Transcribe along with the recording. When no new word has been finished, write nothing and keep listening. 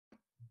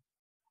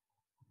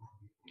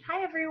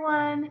Hi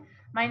everyone,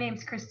 my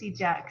name's Christy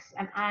Jex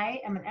and I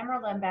am an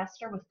Emerald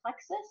Ambassador with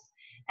Plexus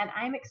and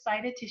I'm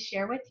excited to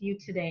share with you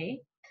today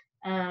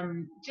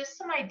just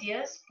some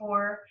ideas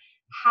for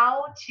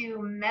how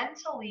to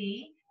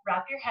mentally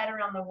wrap your head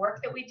around the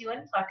work that we do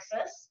in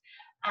Plexus,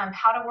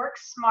 how to work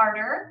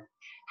smarter,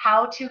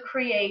 how to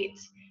create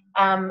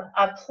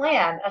a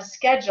plan, a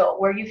schedule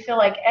where you feel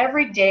like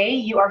every day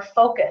you are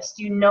focused,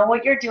 you know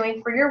what you're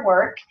doing for your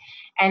work,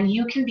 and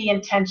you can be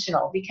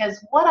intentional.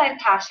 Because what I'm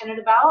passionate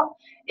about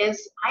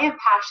is I am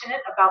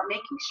passionate about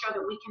making sure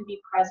that we can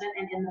be present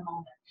and in the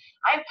moment.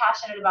 I am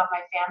passionate about my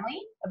family,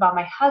 about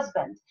my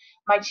husband,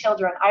 my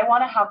children. I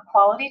want to have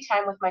quality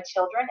time with my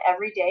children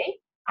every day.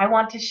 I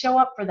want to show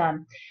up for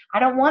them. I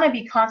don't want to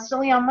be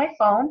constantly on my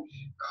phone,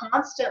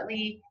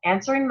 constantly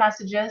answering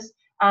messages,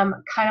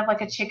 kind of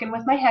like a chicken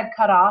with my head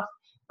cut off,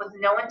 with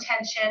no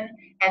intention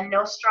and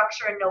no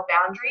structure and no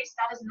boundaries.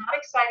 That is not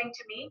exciting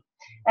to me.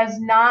 That is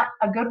not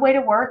a good way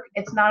to work.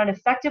 It's not an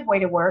effective way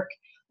to work.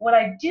 What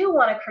I do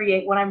want to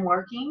create when I'm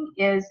working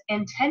is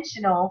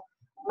intentional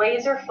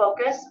laser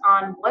focus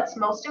on what's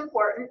most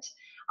important,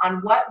 on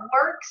what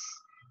works,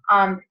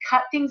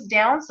 cut things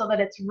down so that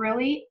it's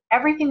really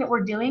everything that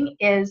we're doing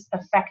is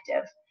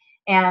effective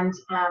and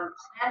planned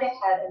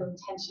ahead and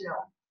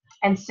intentional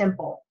and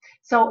simple.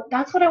 So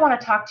that's what I want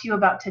to talk to you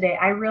about today.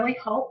 I really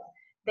hope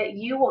that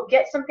you will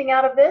get something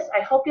out of this.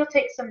 I hope you'll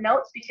take some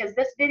notes because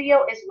this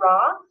video is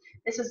raw.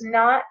 This is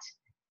not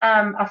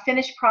a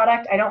finished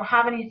product. I don't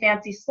have any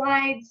fancy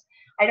slides.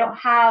 I don't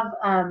have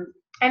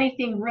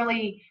anything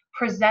really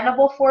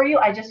presentable for you.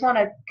 I just want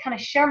to kind of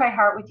share my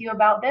heart with you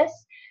about this.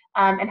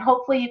 And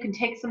hopefully you can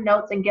take some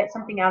notes and get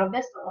something out of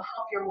this that will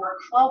help your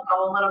workflow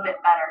go a little bit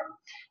better.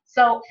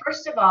 So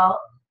first of all,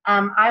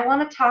 I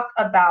want to talk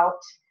about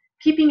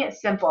keeping it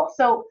simple.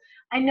 So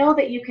I know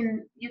that you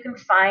can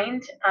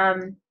find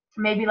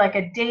maybe like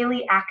a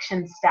daily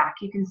action stack.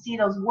 You can see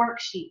those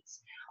worksheets,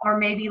 or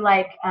maybe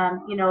like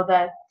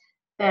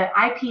the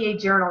IPA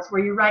journals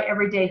where you write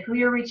every day who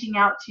you're reaching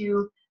out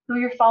to, who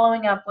you're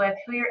following up with,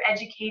 who you're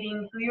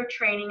educating, who you're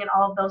training, and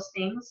all of those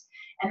things.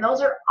 And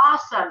those are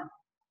awesome.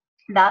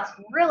 That's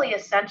really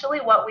essentially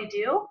what we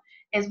do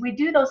is we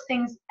do those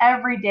things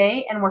every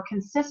day and we're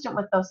consistent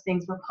with those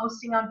things. We're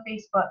posting on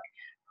Facebook,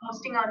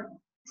 posting on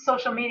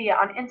social media,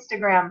 on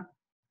Instagram,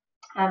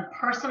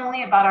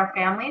 personally about our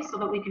families so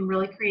that we can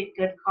really create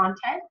good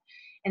content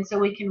and so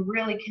we can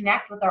really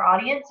connect with our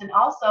audience, and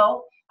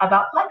also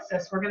about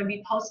Plexus. We're going to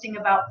be posting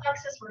about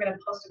Plexus. We're going to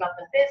post about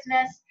the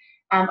business,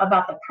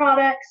 about the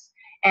products.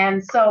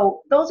 And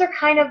so those are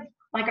kind of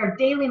like our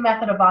daily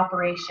method of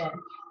operation.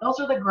 Those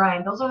are the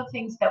grind. Those are the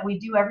things that we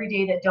do every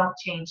day that don't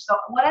change. So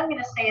what I'm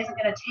going to say isn't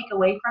going to take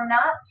away from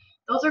that.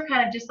 Those are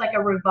kind of just like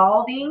a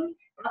revolving,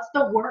 that's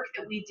the work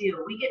that we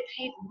do. We get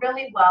paid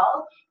really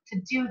well to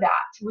do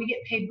that. We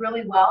get paid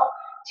really well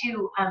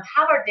to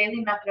have our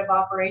daily method of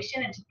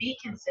operation and to be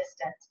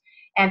consistent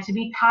and to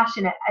be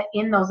passionate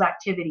in those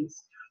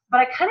activities.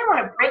 But I kind of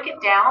want to break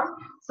it down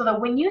so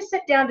that when you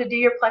sit down to do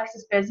your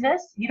Plexus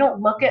business, you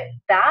don't look at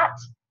that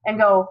and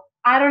go,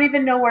 I don't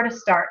even know where to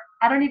start.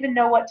 I don't even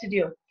know what to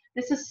do.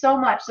 This is so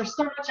much. There's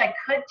so much I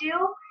could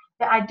do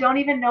that I don't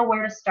even know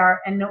where to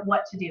start and know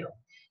what to do.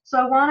 So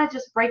I want to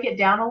just break it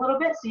down a little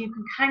bit so you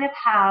can kind of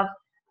have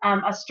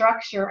a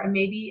structure and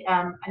maybe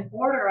an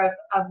order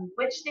of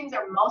which things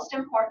are most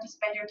important to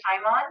spend your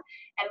time on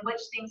and which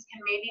things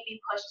can maybe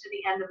be pushed to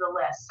the end of the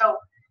list. So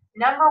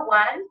number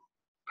one,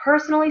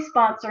 personally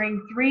sponsoring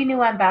 3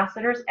 new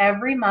ambassadors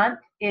every month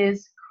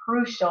is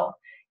crucial.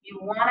 You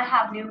want to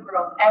have new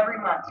growth every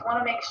month. You want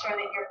to make sure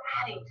that you're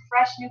adding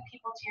fresh new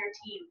people to your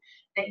team,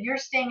 that you're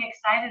staying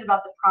excited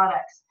about the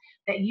products,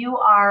 that you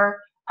are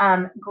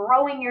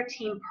growing your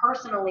team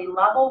personally,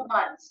 level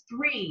ones,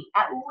 3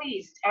 at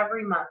least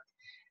every month.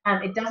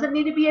 It doesn't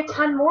need to be a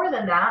ton more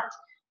than that,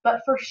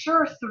 but for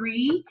sure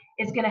 3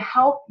 is going to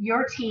help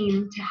your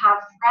team to have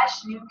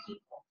fresh new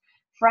people,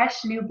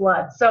 fresh new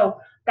blood. So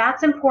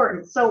that's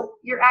important. So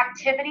your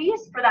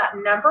activities for that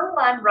number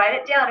 1, write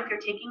it down if you're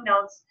taking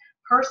notes,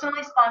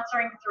 personally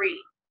sponsoring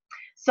 3.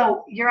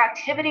 So your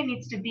activity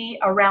needs to be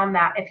around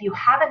that. If you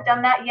haven't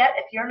done that yet,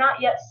 if you're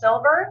not yet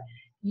silver,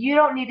 you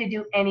don't need to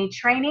do any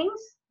trainings.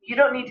 You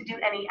don't need to do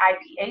any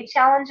IPA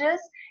challenges.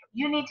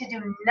 You need to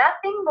do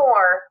nothing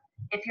more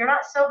if you're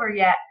not silver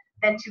yet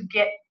than to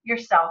get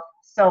yourself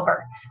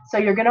silver. So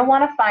you're going to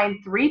want to find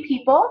 3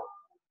 people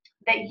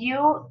that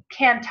you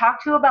can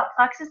talk to about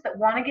Plexus that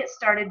want to get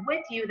started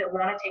with you, that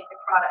want to take the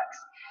products.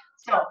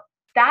 So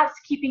that's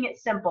keeping it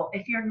simple.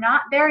 If you're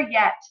not there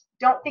yet,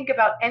 don't think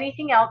about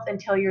anything else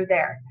until you're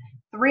there.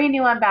 3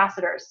 new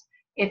ambassadors.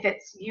 If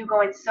it's you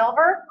going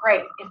silver,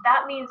 great. If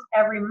that means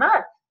every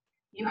month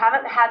you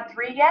haven't had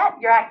 3 yet,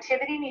 your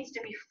activity needs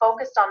to be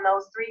focused on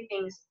those 3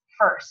 things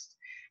first.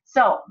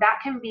 So that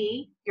can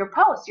be your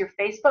posts. Your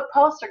Facebook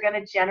posts are going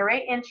to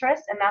generate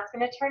interest, and that's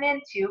going to turn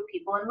into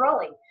people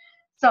enrolling.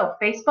 So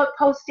Facebook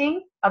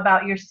posting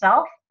about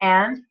yourself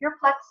and your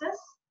Plexus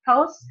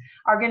posts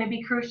are going to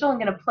be crucial and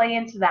going to play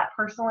into that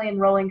personally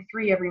enrolling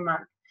 3 every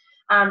month.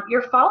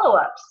 Your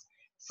follow-ups.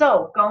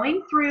 So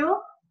going through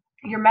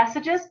your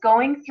messages,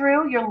 going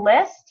through your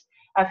list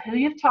of who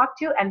you've talked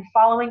to and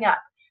following up.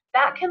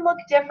 That can look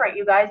different,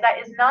 you guys. That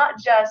is not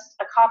just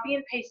a copy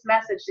and paste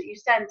message that you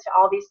send to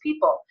all these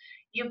people.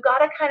 You've got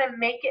to kind of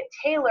make it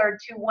tailored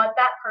to what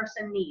that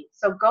person needs.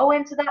 So go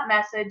into that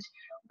message,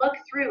 look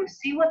through,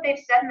 see what they've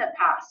said in the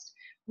past.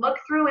 Look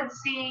through and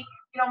see,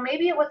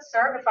 maybe it would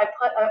serve if I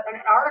put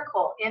an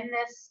article in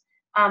this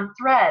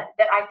thread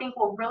that I think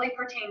will really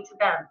pertain to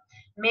them.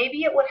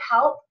 Maybe it would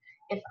help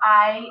if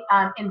I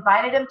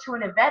invited them to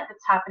an event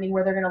that's happening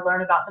where they're going to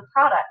learn about the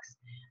products.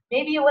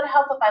 Maybe it would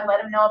help if I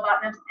let them know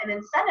about an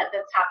incentive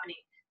that's happening.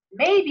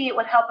 Maybe it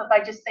would help if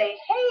I just say,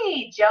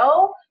 hey,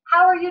 Joe,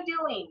 how are you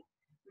doing?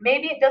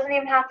 Maybe it doesn't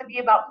even have to be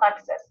about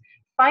Plexus.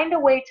 Find a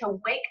way to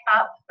wake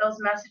up those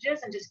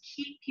messages and just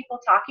keep people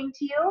talking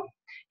to you.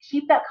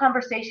 Keep that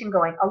conversation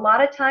going. A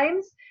lot of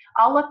times,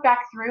 I'll look back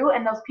through,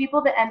 and those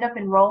people that end up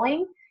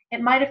enrolling,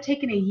 it might have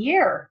taken a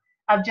year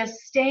of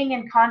just staying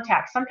in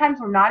contact. Sometimes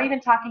we're not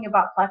even talking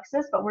about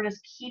Plexus, but we're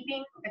just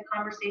keeping the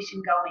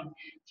conversation going,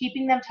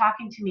 keeping them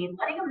talking to me,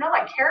 letting them know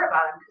I care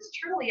about them, because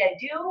truly I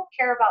do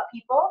care about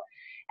people,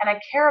 and I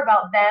care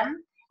about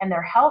them and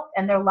their health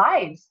and their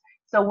lives.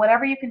 So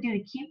whatever you can do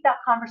to keep that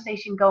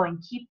conversation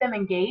going, keep them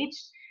engaged,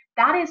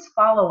 that is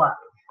follow-up.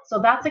 So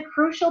that's a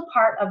crucial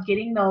part of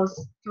getting those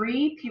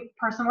 3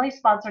 personally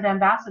sponsored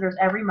ambassadors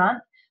every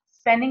month,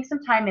 spending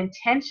some time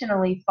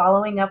intentionally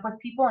following up with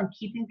people and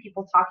keeping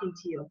people talking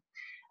to you.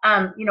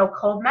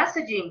 Cold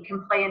messaging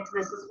can play into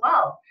this as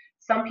well.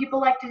 Some people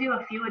like to do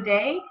a few a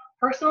day.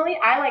 Personally,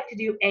 I like to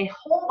do a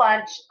whole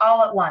bunch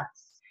all at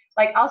once.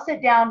 Like I'll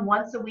sit down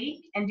once a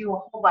week and do a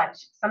whole bunch.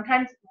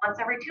 Sometimes once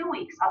every 2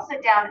 weeks, I'll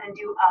sit down and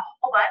do a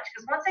whole bunch,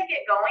 because once I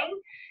get going,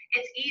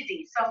 it's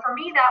easy. So for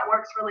me, that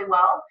works really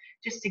well.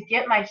 Just to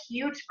get my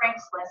huge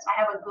Franks list, I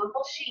have a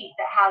Google sheet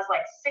that has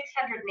like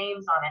 600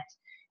 names on it,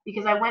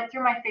 because I went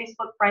through my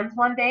Facebook friends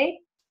one day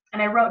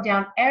and I wrote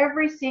down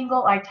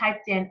I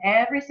typed in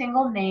every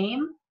single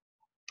name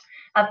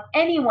of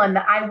anyone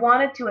that I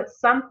wanted to at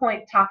some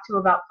point talk to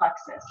about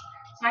Plexus.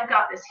 So I've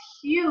got this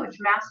huge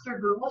master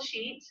Google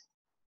sheet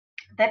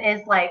that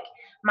is like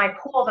my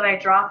pool that I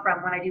draw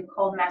from when I do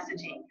cold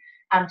messaging,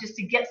 just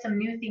to get some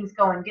new things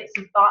going, get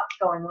some thoughts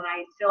going when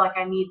I feel like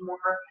I need more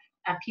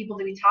people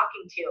to be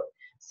talking to.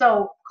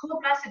 So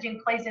cold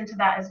messaging plays into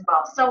that as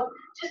well. So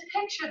just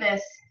picture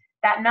this,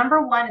 that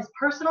number 1 is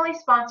personally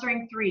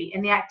sponsoring 3,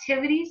 and the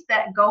activities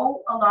that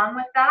go along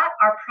with that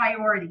are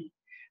priority.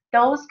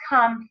 Those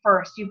come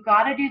first. You've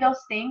got to do those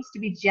things to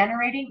be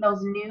generating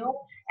those new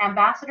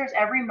ambassadors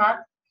every month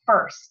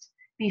first,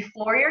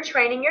 before you're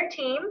training your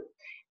team,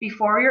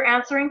 before you're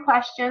answering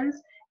questions,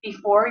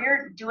 before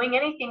you're doing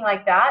anything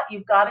like that.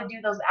 You've got to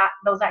do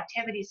those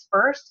activities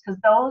first,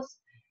 because those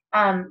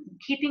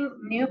keeping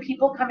new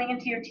people coming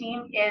into your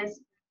team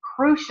is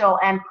crucial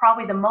and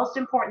probably the most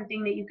important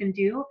thing that you can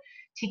do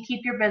to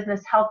keep your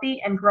business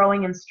healthy and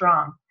growing and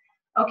strong.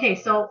 Okay,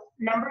 so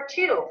number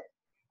 2,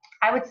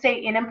 I would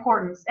say in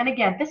importance, and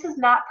again, this is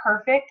not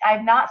perfect.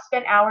 I've not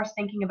spent hours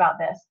thinking about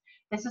this.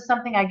 This is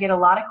something I get a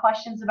lot of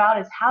questions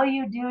about, is how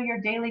you do your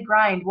daily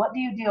grind. What do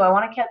you do? I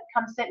want to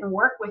come sit and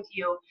work with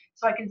you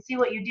so I can see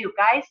what you do.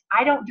 Guys,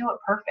 I don't do it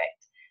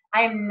perfect.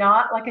 I am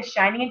not like a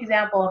shining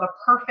example of a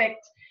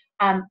perfect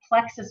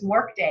Plexus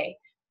workday,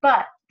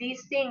 but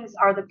these things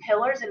are the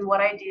pillars in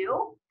what I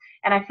do,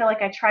 and I feel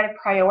like I try to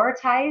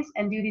prioritize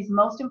and do these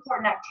most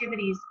important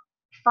activities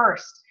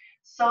first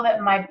so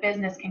that my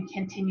business can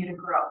continue to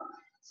grow.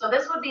 So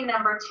this would be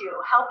number 2,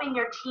 helping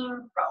your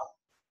team grow.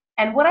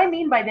 And what I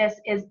mean by this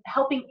is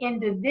helping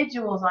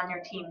individuals on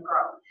your team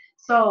grow.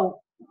 So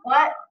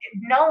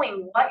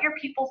knowing what your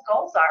people's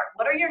goals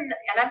are, and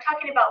I'm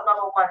talking about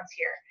level 1s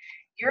here.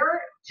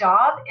 Your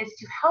job is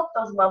to help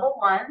those level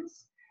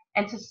 1s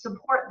and to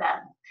support them.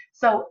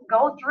 So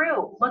go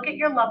through, look at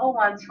your level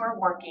 1s who are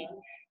working,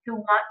 who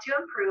want to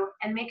improve,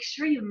 and make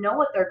sure you know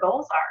what their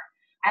goals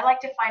are. I like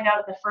to find out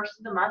at the first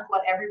of the month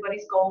what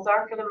everybody's goals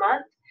are for the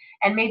month,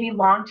 and maybe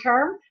long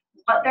term,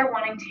 what they're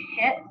wanting to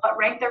hit, what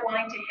rank they're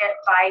wanting to hit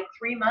by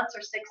 3 months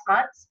or 6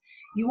 months.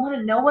 You want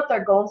to know what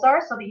their goals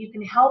are so that you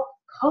can help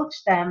coach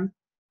them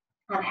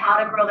on how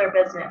to grow their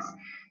business.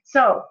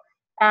 So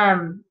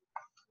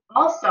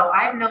also,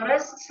 I've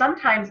noticed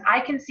sometimes I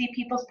can see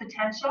people's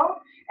potential,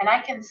 and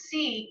I can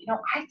see,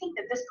 I think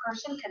that this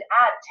person could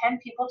add 10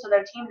 people to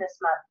their team this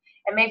month,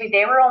 and maybe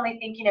they were only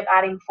thinking of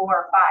adding 4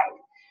 or 5.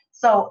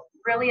 So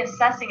really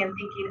assessing and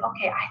thinking,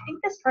 okay, I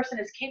think this person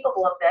is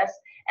capable of this,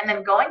 and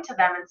then going to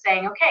them and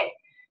saying, okay,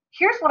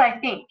 here's what I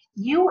think.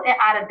 You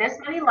added this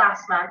many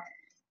last month.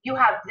 You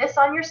have this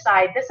on your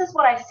side. This is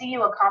what I see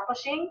you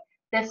accomplishing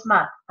this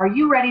month. Are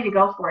you ready to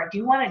go for it? Do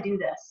you want to do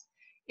this?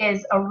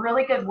 Is a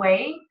really good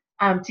way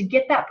to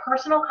get that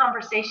personal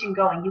conversation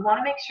going. You want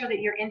to make sure that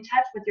you're in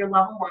touch with your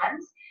level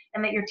 1s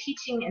and that you're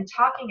teaching and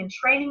talking and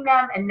training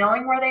them and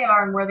knowing where they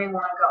are and where they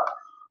want to go.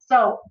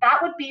 So that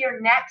would be your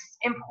next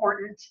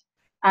important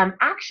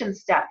action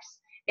steps,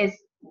 is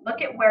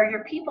look at where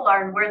your people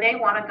are and where they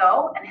want to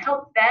go and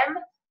help them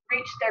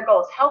reach their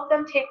goals. Help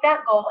them take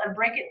that goal and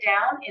break it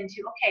down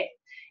into, okay,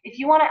 if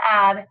you want to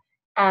add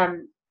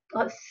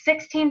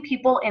 16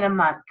 people in a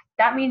month.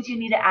 That means you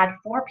need to add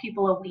 4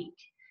 people a week.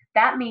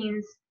 That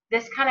means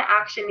this kind of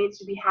action needs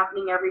to be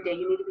happening every day.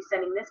 You need to be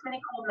sending this many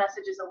cold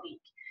messages a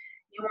week.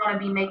 You want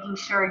to be making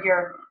sure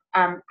you're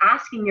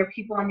asking your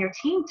people on your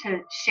team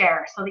to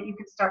share so that you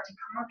can start to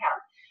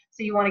compound.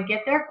 So you want to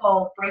get their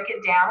goal, break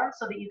it down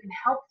so that you can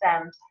help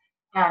them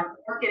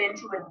work it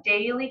into a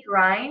daily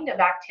grind of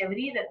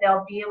activity that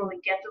they'll be able to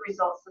get the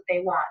results that they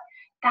want.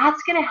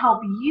 That's going to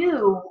help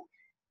you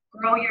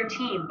grow your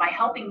team by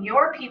helping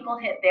your people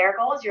hit their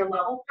goals, your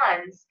level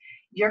ones.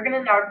 You're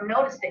going to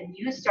notice that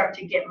you start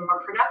to get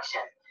more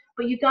production.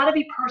 But you got to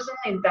be personally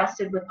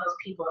invested with those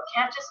people. It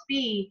can't just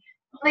be,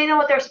 well, they know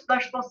what they're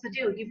supposed to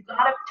do. You've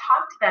got to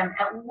talk to them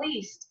at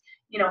least,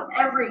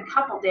 every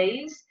couple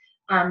days,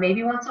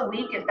 maybe once a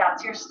week if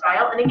that's your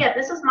style. And again,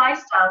 this is my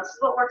style. This is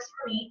what works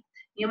for me.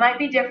 You might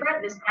be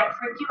different. This might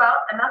freak you out,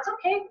 and that's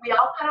okay. We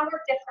all kind of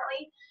work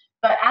differently.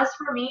 But as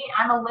for me,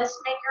 I'm a list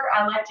maker.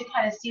 I like to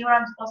kind of see what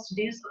I'm supposed to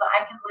do so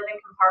that I can live in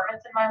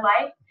compartments in my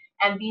life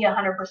and be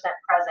 100%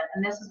 present.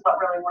 And this is what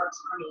really works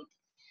for me.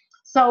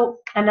 So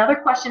another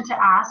question to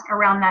ask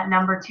around that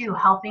number 2,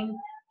 helping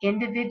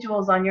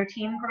individuals on your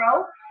team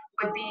grow,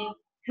 would be,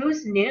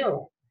 who's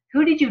new?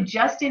 Who did you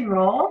just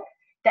enroll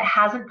that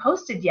hasn't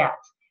posted yet?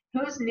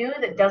 Who's new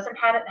that doesn't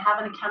have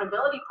an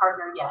accountability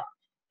partner yet?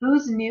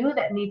 Who's new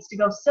that needs to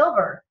go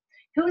silver?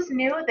 Who's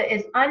new that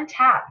is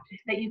untapped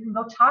that you can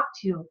go talk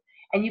to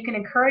and you can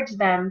encourage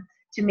them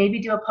to maybe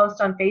do a post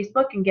on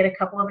Facebook and get a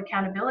couple of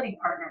accountability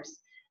partners?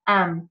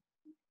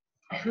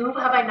 Who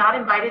have I not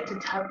invited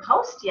to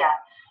post yet?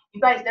 You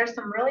guys, there's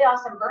some really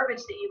awesome verbiage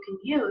that you can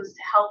use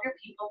to help your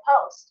people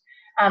post.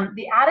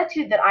 The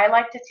attitude that I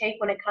like to take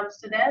when it comes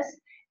to this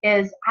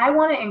is I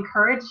want to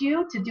encourage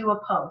you to do a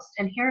post.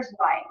 And here's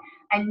why.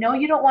 I know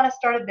you don't want to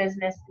start a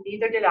business,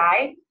 neither did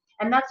I.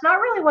 And that's not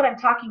really what I'm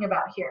talking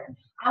about here.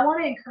 I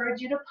want to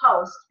encourage you to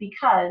post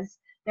because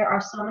there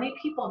are so many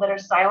people that are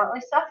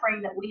silently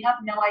suffering that we have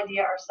no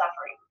idea are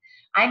suffering.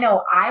 I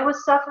know I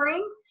was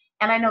suffering,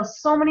 and I know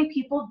so many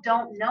people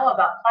don't know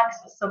about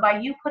Plexus. So by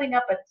you putting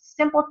up a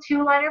simple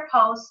 2-liner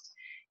post,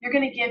 you're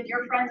going to give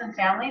your friends and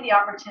family the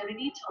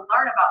opportunity to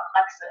learn about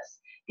Plexus,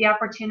 the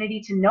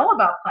opportunity to know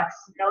about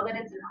Plexus, know that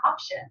it's an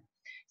option.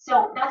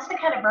 So that's the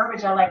kind of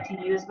verbiage I like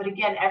to use. But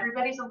again,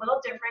 everybody's a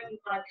little different. You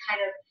want to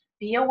kind of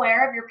be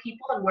aware of your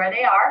people and where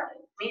they are,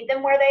 meet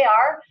them where they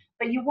are.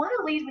 But you want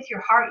to lead with your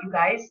heart, you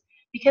guys,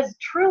 because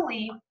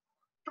truly,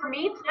 for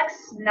me,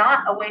 Plexus is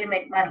not a way to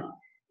make money.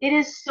 It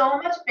is so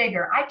much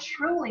bigger. I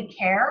truly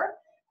care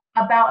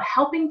about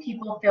helping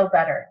people feel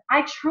better.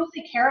 I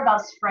truly care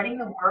about spreading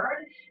the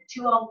word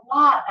to a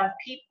lot of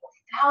people,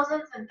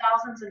 thousands and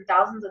thousands and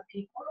thousands of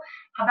people,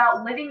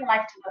 about living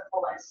life to the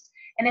fullest.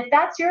 And if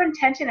that's your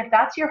intention, if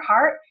that's your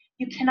heart,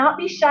 you cannot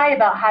be shy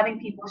about having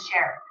people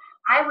share.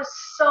 I was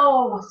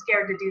so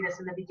scared to do this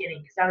in the beginning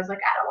because I was like,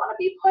 I don't want to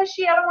be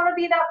pushy. I don't want to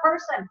be that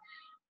person.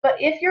 But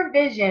if your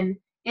vision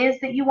is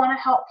that you want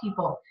to help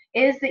people,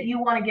 is that you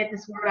want to get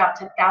this word out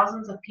to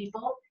thousands of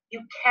people,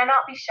 you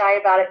cannot be shy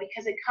about it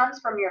because it comes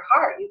from your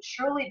heart. You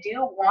truly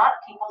do want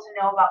people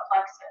to know about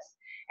Plexus,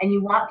 and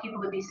you want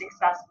people to be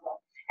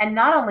successful. And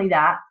not only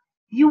that,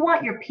 you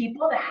want your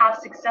people to have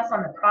success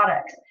on the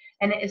products.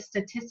 And it is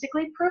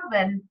statistically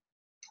proven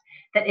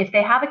that if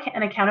they have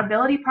an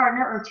accountability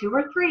partner or 2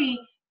 or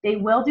 3, they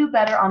will do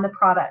better on the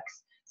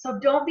products. So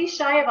don't be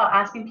shy about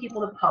asking people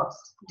to post.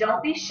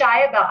 Don't be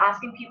shy about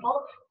asking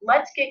people,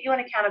 let's get you an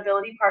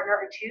accountability partner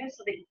or 2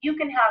 so that you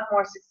can have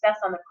more success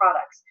on the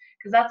products.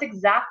 Because that's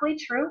exactly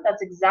true.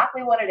 That's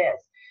exactly what it is.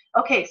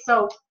 Okay,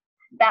 so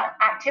that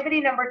activity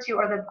number 2,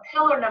 or the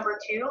pillar number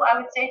 2, I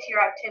would say, to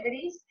your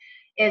activities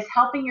is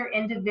helping your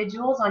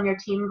individuals on your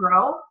team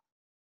grow.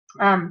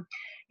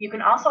 You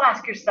can also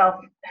ask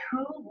yourself,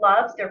 who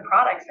loves their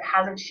products that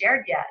hasn't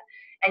shared yet?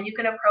 And you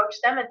can approach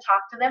them and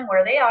talk to them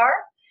where they are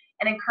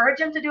and encourage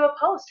them to do a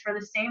post for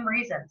the same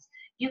reasons.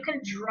 You can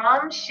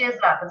drum shiz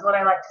up, is what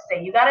I like to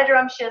say. You got to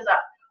drum shiz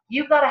up.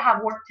 You've got to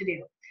have work to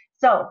do.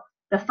 So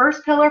the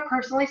first pillar,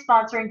 personally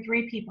sponsoring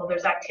 3 people.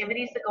 There's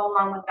activities that go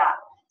along with that.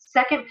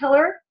 Second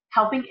pillar,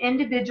 helping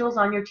individuals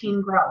on your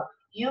team grow.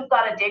 You've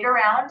got to dig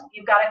around.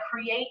 You've got to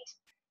create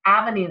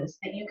avenues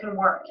that you can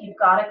work. You've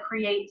got to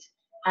create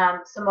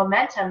some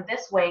momentum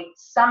this way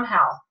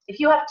somehow. If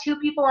you have 2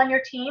 people on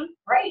your team,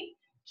 great.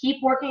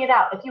 Keep working it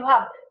out. If you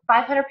have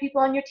 500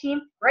 people on your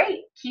team, great.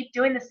 Keep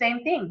doing the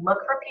same thing. Look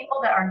for people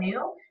that are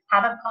new,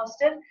 haven't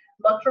posted.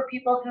 Look for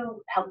people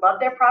who have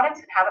loved their products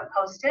and haven't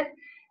posted.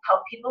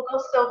 Help people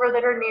go silver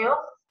that are new.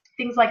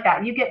 Things like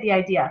that. You get the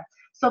idea.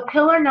 So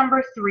pillar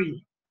number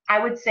 3, I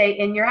would say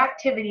in your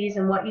activities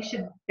and what you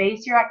should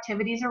base your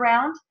activities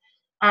around,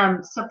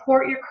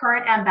 support your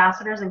current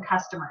ambassadors and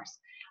customers.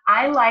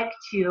 I like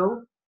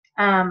to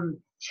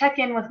check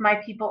in with my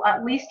people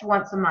at least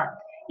once a month.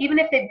 Even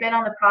if they've been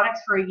on the products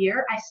for a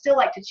year, I still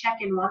like to check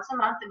in once a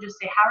month and just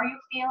say, how are you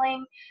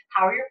feeling?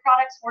 How are your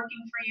products working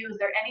for you? Is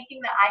there anything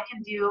that I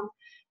can do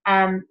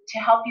to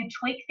help you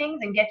tweak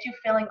things and get you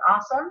feeling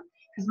awesome?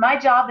 Because my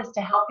job is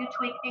to help you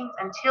tweak things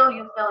until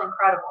you feel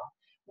incredible.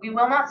 We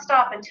will not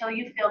stop until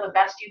you feel the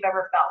best you've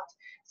ever felt.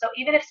 So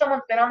even if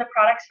someone's been on the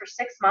products for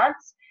 6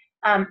 months,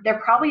 there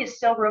probably is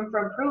still room for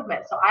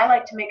improvement. So I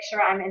like to make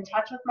sure I'm in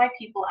touch with my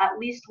people at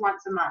least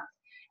once a month.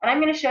 And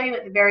I'm going to show you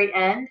at the very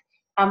end,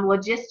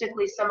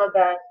 logistically, some of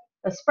the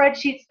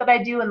spreadsheets that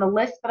I do and the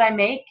lists that I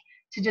make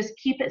to just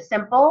keep it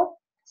simple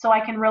so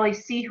I can really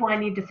see who I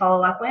need to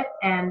follow up with.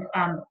 And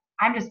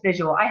I'm just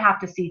visual. I have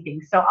to see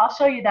things. So I'll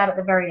show you that at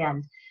the very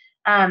end.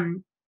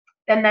 And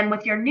then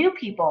with your new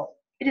people,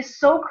 it is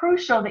so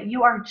crucial that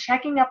you are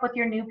checking up with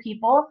your new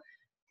people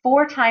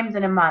 4 times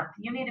in a month.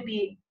 You need to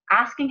be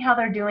asking how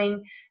they're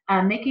doing,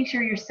 making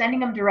sure you're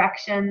sending them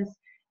directions,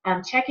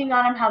 checking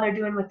on them how they're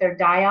doing with their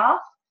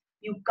die-off.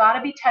 You've got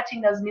to be touching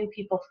those new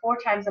people 4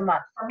 times a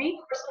month. For me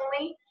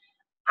personally,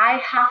 I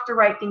have to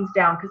write things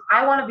down because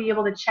I want to be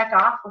able to check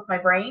off with my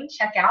brain,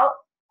 check out,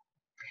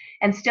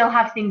 and still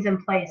have things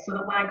in place so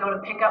that when I go to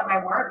pick up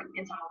my work,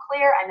 it's all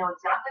clear. I know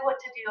exactly what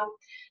to do.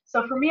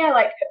 So for me, I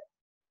like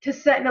to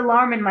set an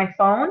alarm in my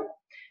phone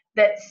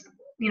that's,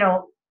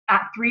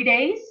 at 3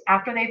 days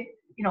after they've,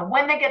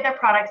 when they get their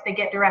products, they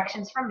get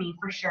directions from me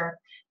for sure.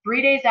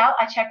 3 days out,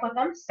 I check with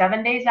them.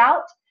 7 days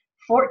out,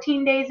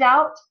 14 days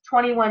out,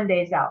 21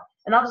 days out.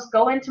 And I'll just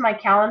go into my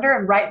calendar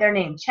and write their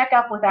name. Check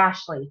up with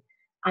Ashley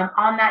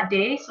on that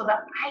day so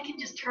that I can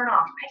just turn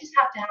off. I just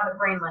have to have a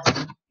brain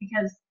list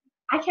because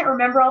I can't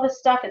remember all this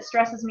stuff. It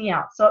stresses me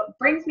out. So it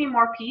brings me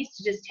more peace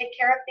to just take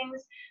care of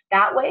things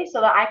that way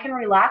so that I can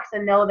relax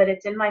and know that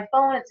it's in my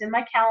phone, it's in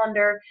my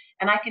calendar,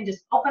 and I can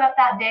just open up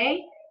that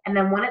day. And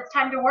then when it's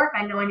time to work,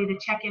 I know I need to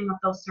check in with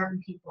those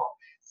certain people.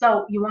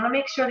 So you want to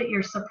make sure that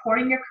you're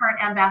supporting your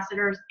current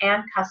ambassadors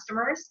and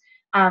customers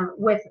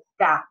with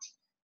that.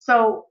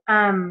 So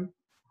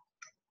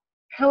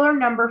pillar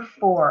number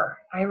 4,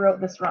 I wrote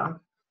this wrong,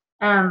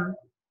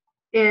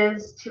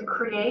 is to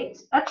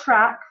create a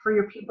track for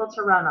your people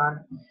to run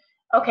on.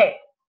 Okay,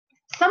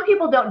 some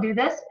people don't do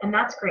this, and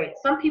that's great.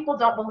 Some people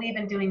don't believe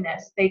in doing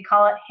this. They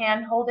call it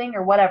hand-holding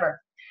or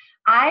whatever.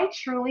 I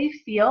truly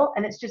feel,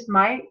 and it's just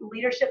my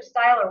leadership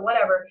style or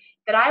whatever,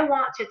 that I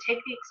want to take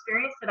the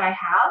experience that I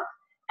have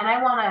and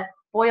I want to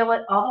boil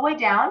it all the way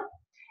down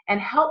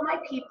and help my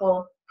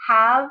people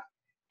have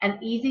an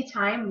easy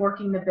time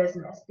working the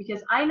business.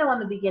 Because I know in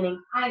the beginning,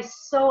 I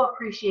so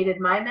appreciated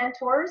my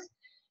mentors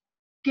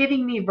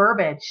giving me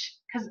verbiage.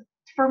 Because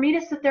for me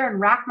to sit there and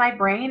rack my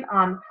brain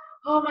on,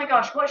 oh my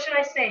gosh, what should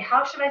I say?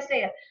 How should I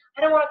say it?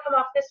 I don't want to come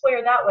off this way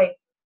or that way.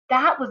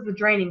 That was the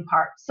draining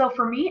part. So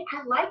for me,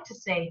 I like to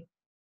say,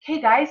 hey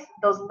guys,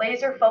 those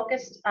laser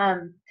focused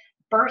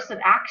bursts of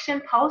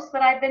action posts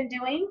that I've been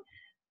doing,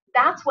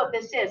 that's what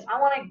this is. I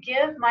want to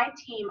give my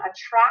team a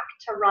track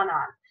to run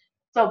on.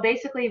 So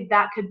basically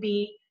that could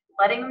be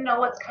letting them know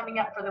what's coming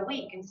up for the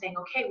week and saying,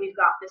 okay, we've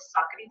got this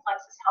Socrates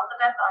Plexus Health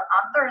event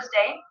on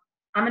Thursday.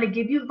 I'm going to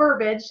give you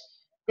verbiage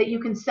that you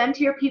can send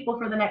to your people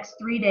for the next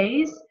 3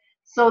 days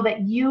so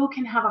that you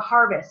can have a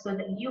harvest, so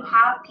that you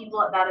have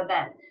people at that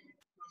event.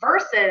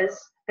 Versus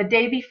the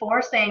day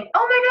before saying,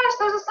 oh my gosh,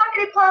 there's a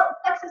Socrates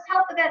Plexus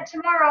Health event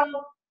tomorrow.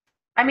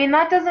 I mean,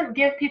 that doesn't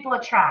give people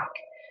a track.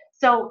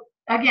 So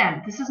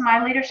again, this is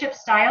my leadership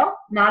style.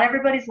 Not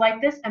everybody's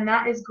like this, and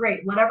that is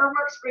great. Whatever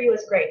works for you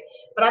is great.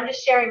 But I'm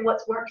just sharing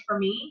what's worked for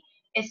me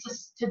is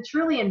to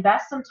truly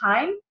invest some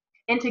time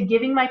into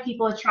giving my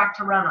people a track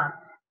to run on.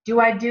 Do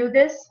I do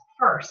this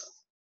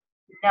first?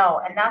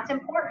 No, and that's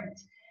important.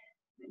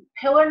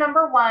 Pillar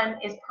number 1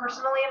 is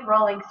personally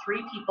enrolling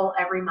 3 people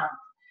every month.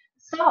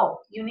 So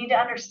you need to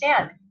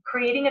understand,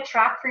 creating a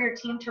track for your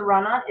team to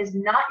run on is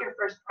not your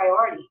first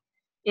priority.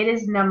 It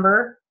is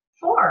number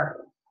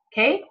 4.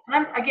 Okay?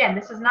 And again,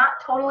 this is not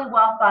totally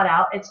well thought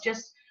out. It's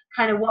just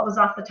kind of what was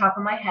off the top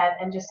of my head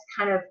and just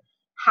kind of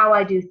how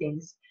I do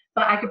things.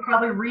 But I could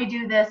probably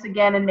redo this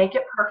again and make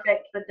it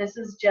perfect, but this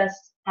is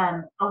just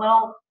a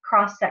little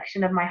cross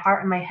section of my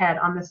heart and my head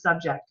on this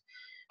subject.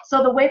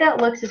 So the way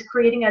that looks is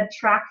creating a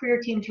track for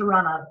your team to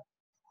run on.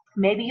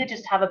 Maybe you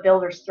just have a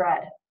builders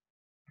thread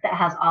that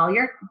has all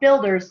your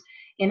builders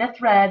in a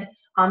thread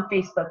on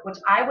Facebook, which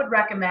I would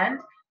recommend.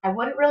 I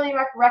wouldn't really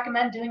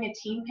recommend doing a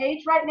team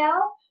page right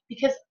now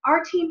because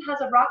our team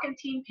has a Rockin'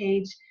 Team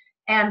page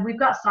and we've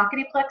got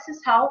Socrates Plexus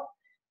Health.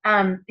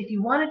 If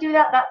you want to do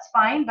that, that's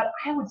fine, but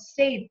I would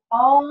save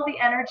all the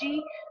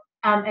energy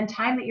and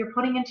time that you're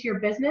putting into your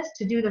business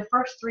to do the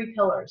first 3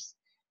 pillars.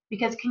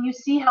 Because can you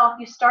see how if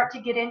you start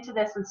to get into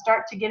this and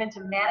start to get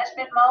into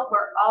management mode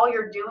where all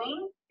you're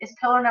doing is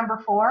pillar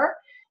number 4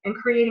 and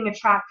creating a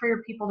track for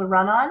your people to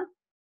run on,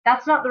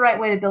 that's not the right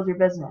way to build your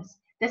business.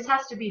 This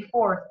has to be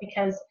 4th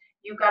because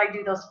you've got to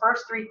do those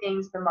first 3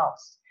 things the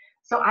most.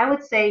 So I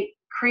would say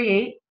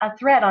create a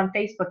thread on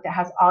Facebook that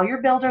has all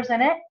your builders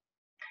in it.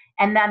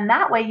 And then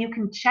that way you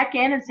can check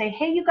in and say,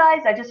 hey, you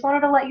guys, I just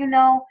wanted to let you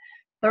know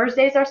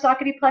Thursday's our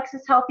Socrates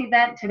Plexus Health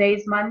event.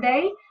 Today's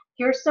Monday.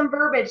 Here's some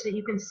verbiage that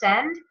you can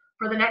send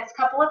for the next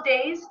couple of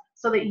days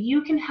so that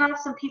you can have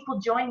some people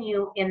join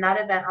you in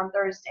that event on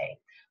Thursday.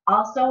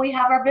 Also, we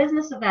have our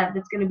business event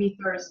that's going to be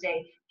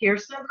Thursday.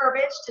 Here's some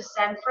verbiage to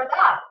send for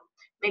that.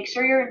 Make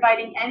sure you're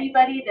inviting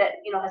anybody that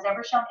has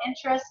ever shown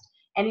interest,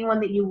 anyone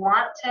that you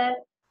want to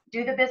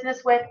do the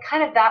business with,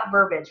 kind of that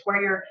verbiage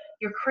where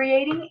you're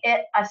creating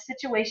it a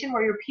situation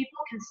where your people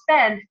can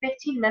spend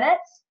 15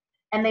 minutes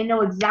and they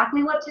know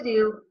exactly what to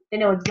do, they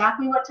know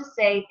exactly what to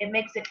say. It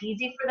makes it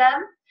easy for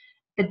them.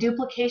 The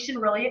duplication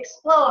really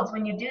explodes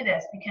when you do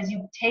this because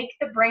you take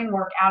the brain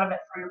work out of it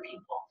for your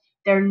people.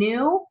 They're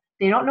new,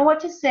 they don't know what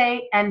to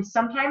say, and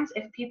sometimes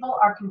if people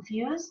are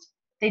confused,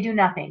 they do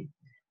nothing.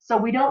 So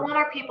we don't want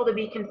our people to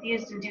be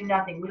confused and do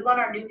nothing. We want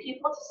our new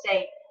people to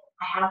say,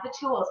 I have the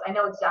tools, I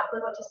know exactly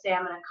what to say,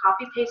 I'm going to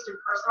copy, paste, and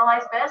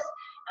personalize this,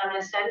 and I'm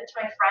going to send it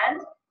to my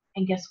friend,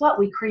 and guess what?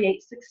 We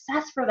create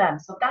success for them.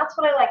 So that's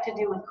what I like to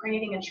do with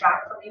creating a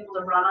track for people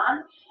to run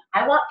on.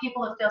 I want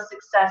people to feel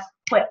success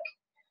quick.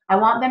 I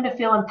want them to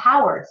feel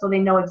empowered so they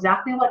know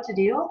exactly what to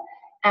do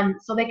and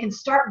so they can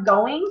start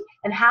going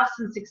and have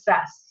some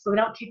success. So they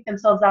don't kick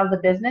themselves out of the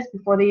business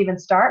before they even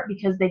start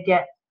because they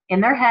get in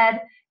their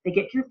head, they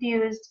get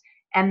confused,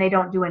 and they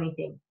don't do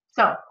anything.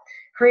 So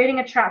creating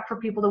a track for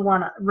people to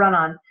want to run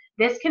on.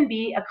 This can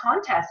be a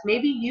contest.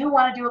 Maybe you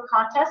want to do a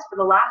contest for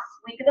the last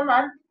week of the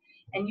month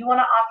and you want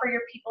to offer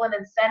your people an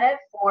incentive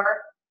for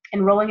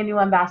enrolling a new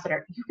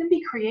ambassador. You can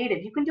be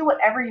creative. You can do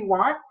whatever you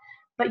want.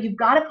 But you've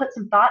got to put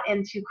some thought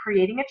into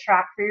creating a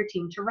track for your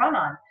team to run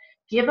on.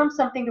 Give them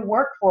something to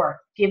work for.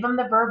 Give them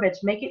the verbiage.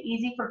 Make it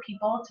easy for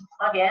people to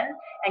plug in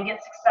and get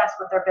success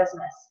with their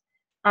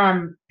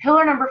business.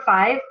 Pillar number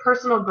 5,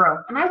 personal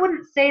growth. And I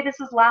wouldn't say this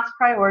is last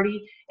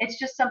priority. It's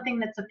just something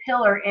that's a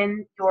pillar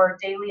in your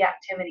daily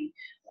activity.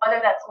 Whether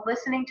that's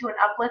listening to an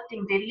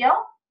uplifting video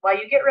while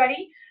you get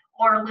ready,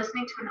 or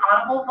listening to an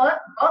audible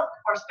book,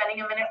 or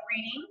spending a minute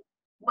reading,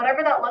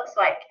 whatever that looks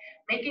like.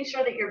 Making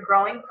sure that you're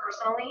growing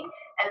personally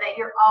and that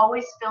you're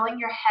always filling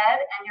your head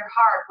and your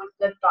heart with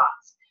good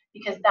thoughts,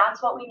 because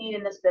that's what we need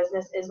in this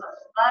business, is a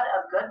flood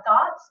of good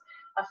thoughts,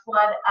 a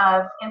flood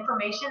of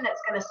information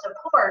that's going to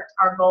support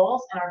our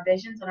goals and our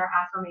visions and our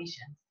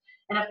affirmations.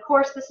 And of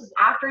course, this is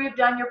after you've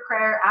done your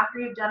prayer, after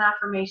you've done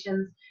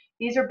affirmations.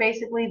 These are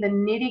basically the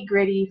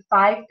nitty-gritty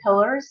 5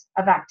 pillars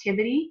of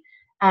activity,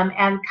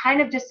 and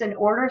kind of just in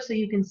order so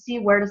you can see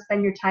where to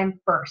spend your time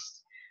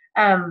first.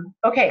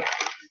 Okay.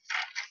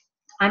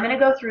 I'm going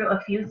to go through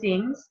a few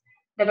things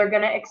that are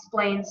going to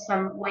explain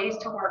some ways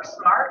to work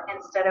smart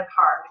instead of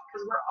hard,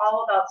 because we're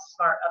all about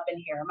smart up in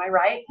here. Am I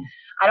right?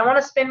 I don't want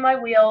to spin my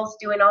wheels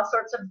doing all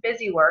sorts of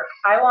busy work.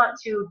 I want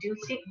to do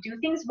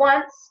things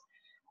once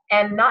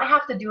and not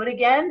have to do it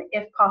again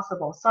if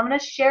possible. So I'm going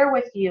to share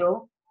with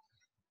you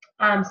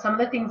some of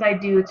the things I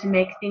do to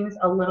make things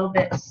a little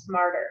bit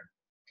smarter.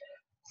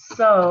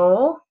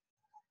 So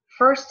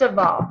first of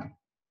all,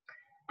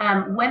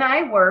 when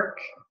I work,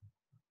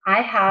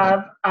 I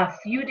have a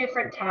few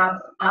different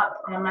tabs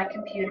up on my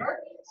computer,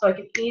 so I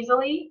can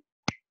easily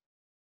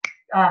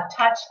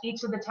touch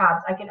each of the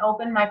tabs. I can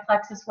open my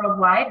Plexus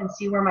Worldwide and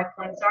see where my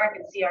points are. I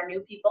can see our new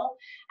people.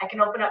 I can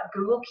open up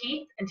Google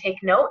Keep and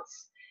take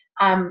notes.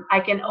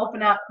 I can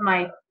open up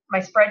my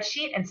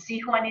spreadsheet and see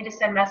who I need to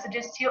send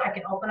messages to. I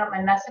can open up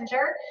my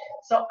messenger.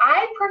 So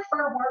I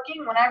prefer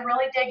working, when I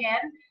really dig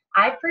in,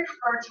 I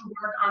prefer to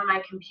work on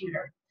my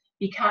computer,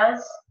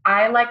 because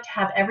I like to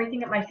have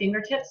everything at my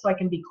fingertips so I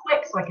can be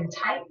quick, so I can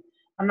type.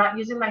 I'm not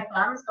using my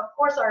thumbs. Of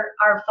course,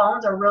 our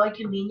phones are really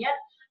convenient,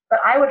 but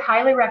I would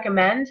highly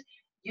recommend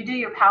you do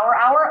your power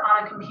hour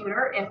on a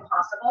computer if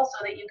possible,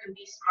 so that you can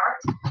be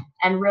smart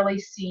and really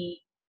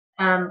see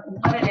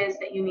what it is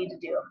that you need to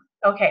do.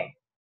 Okay,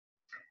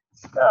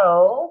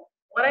 so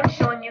what I'm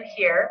showing you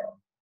here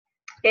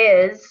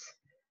is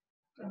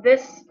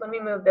this. Let me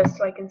move this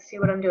so I can see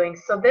what I'm doing.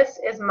 So this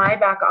is my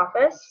back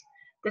office.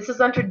 This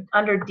is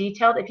under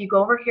detailed. If you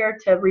go over here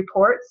to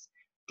reports,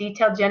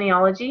 detailed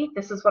genealogy,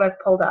 this is what I've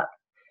pulled up.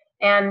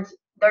 And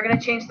they're going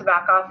to change the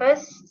back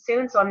office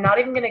soon, so I'm not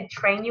even going to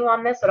train you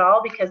on this at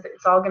all, because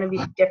it's all going to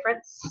be different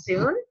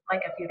soon,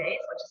 like a few days,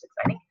 which is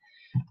exciting.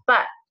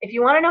 But if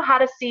you want to know how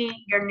to see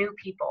your new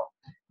people,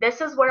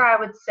 this is where I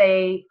would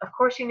say, of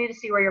course, you need to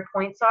see where your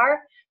points are,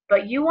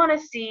 but you want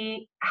to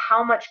see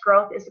how much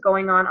growth is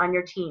going on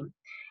your team.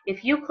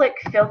 If you click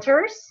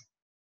filters,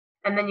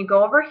 and then you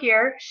go over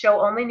here,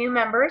 show only new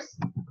members,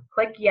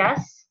 click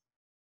yes,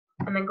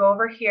 and then go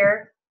over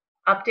here,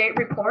 update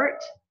report.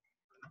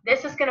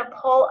 This is going to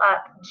pull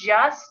up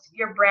just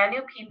your brand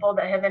new people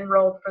that have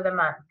enrolled for the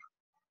month.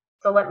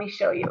 So let me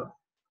show you.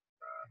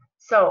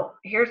 So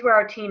here's where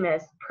our team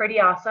is. Pretty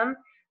awesome.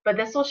 But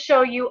this will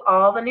show you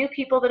all the new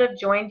people that have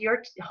joined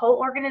your whole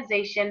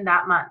organization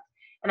that month.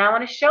 And I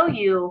want to show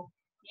you,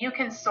 you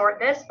can sort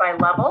this by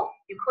level.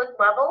 You click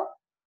level.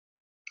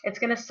 It's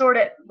going to sort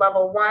it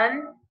level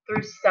 1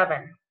 through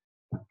 7.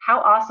 How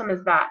awesome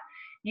is that?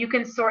 You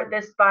can sort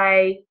this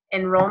by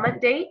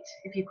enrollment date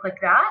if you click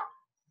that.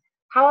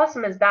 How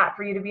awesome is that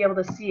for you to be able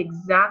to see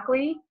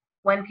exactly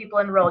when people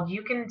enrolled?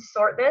 You can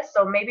sort this,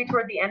 so maybe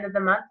toward the end of the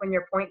month when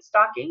you're point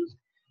stocking,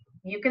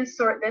 you can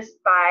sort this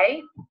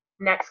by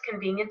next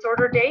convenience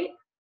order date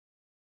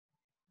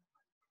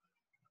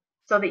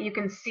so that you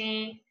can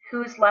see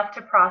who's left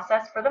to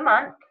process for the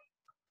month.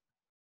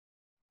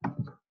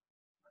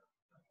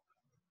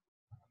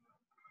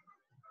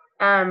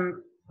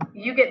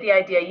 you get the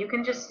idea. You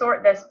can just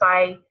sort this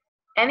by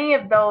any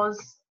of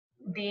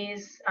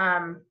these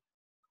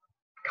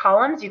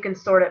columns. You can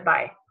sort it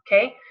by,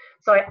 okay?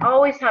 So I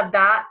always have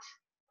that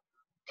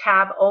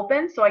tab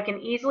open so I can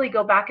easily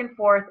go back and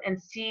forth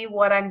and see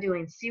what I'm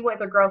doing, see what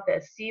the growth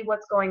is, see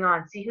what's going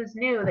on, see who's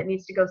new that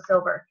needs to go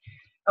silver.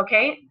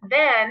 Okay,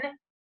 then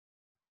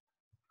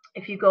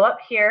if you go up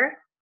here,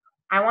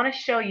 I want to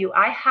show you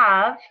I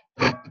have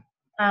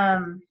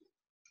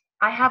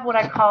what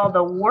I call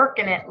the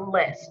working it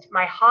list,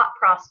 my hot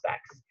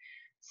prospects.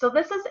 So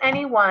this is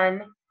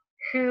anyone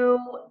who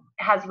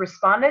has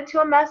responded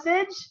to a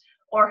message,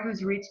 or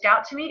who's reached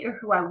out to me, or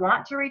who I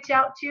want to reach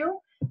out to,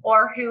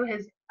 or who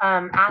has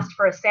asked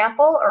for a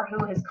sample, or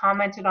who has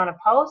commented on a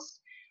post.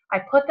 I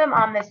put them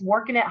on this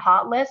working it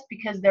hot list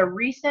because they're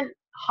recent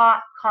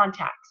hot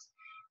contacts.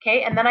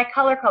 Okay, and then I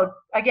color code.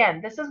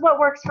 Again, this is what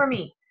works for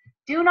me.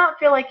 Do not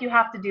feel like you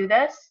have to do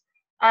this.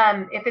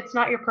 If it's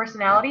not your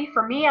personality.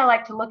 For me, I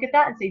like to look at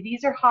that and say,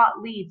 these are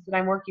hot leads that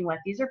I'm working with.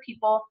 These are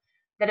people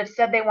that have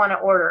said they want to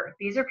order.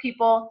 These are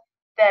people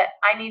that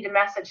I need to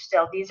message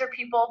still. These are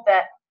people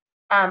that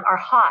are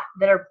hot,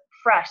 that are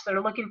fresh, that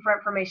are looking for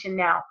information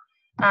now.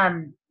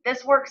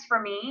 This works for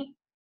me.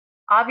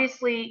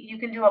 Obviously, you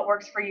can do what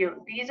works for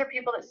you. These are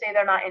people that say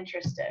they're not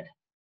interested,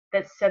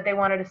 that said they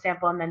wanted a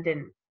sample and then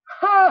didn't.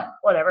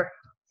 Whatever,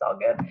 it's all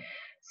good.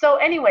 So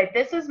anyway,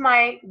 this is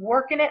my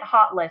working it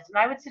hot list, and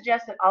I would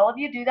suggest that all of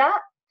you do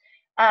that.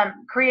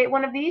 Create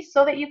one of these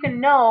so that you can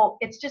know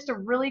it's just a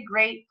really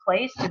great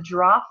place to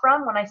draw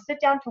from. When I sit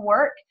down to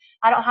work,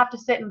 I don't have to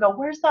sit and go,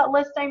 where's that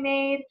list I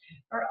made?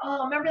 Or,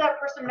 oh, remember that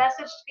person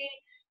messaged me?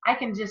 I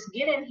can just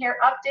get in here,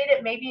 update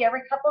it maybe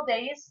every couple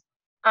days,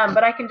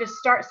 but I can just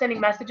start sending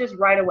messages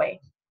right away.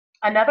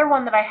 Another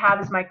one that I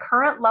have is my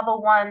current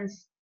level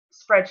ones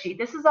spreadsheet.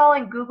 This is all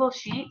in Google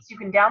Sheets. You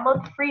can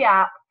download the free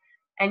app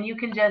and you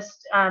can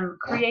just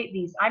create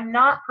these. I'm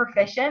not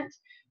proficient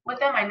with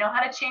them. I know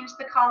how to change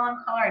the column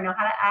color. I know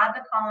how to add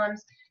the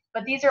columns,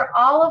 but these are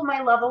all of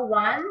my level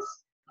ones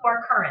who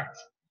are current.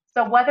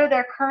 So whether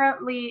they're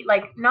currently,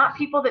 like, not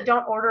people that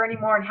don't order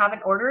anymore and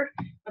haven't ordered,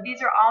 but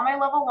these are all my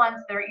level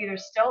ones that are either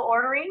still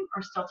ordering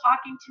or still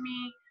talking to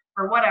me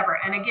or whatever.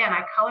 And again,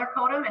 I color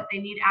code them if they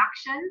need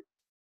action,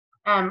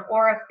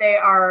 or if they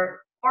are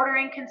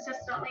ordering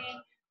consistently,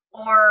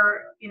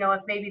 or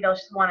if maybe they'll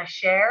just want to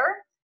share.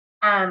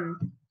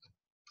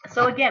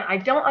 So again, I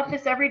don't up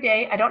this every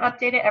day. I don't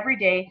update it every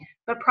day,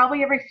 but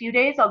probably every few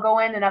days I'll go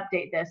in and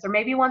update this, or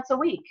maybe once a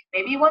week,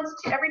 maybe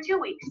every 2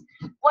 weeks,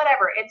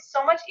 whatever. It's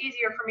so much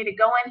easier for me to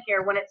go in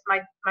here when it's my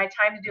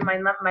time to do my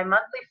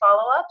monthly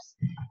follow-ups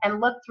and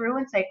look through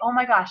and say, oh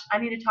my gosh, I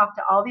need to talk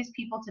to all these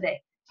people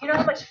today. Do you know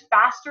how much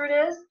faster it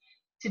is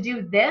to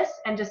do this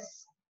and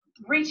just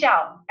reach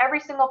out every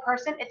single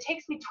person? It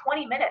takes me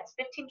 20 minutes,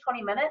 15,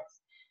 20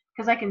 minutes,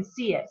 because I can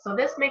see it. So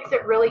this makes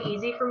it really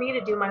easy for me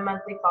to do my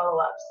monthly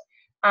follow-ups.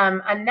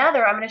 I'm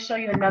going to show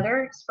you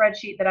another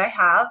spreadsheet that I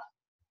have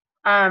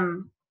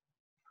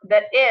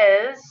that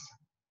is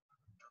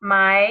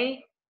my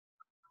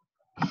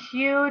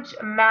huge,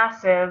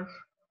 massive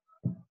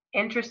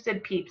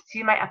interested peeps.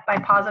 See my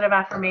positive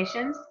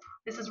affirmations?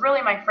 This is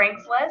really my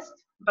Frank's list,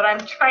 but I'm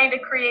trying to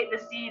create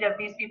the seed of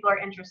these people are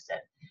interested.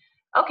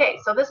 Okay,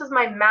 so this is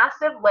my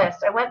massive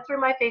list. I went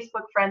through my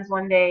Facebook friends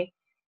one day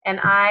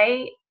and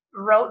I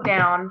wrote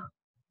down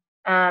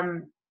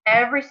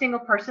every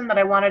single person that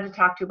I wanted to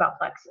talk to about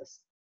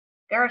Plexus.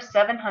 There are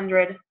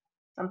 700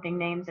 something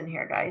names in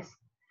here, guys.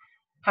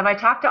 Have I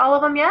talked to all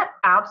of them yet?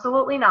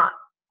 Absolutely not.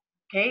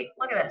 Okay,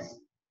 look at this.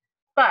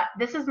 But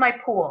this is my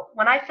pool.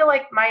 When I feel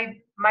like my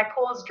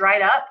pool is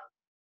dried up,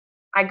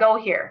 I go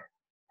here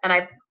and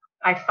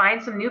I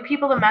find some new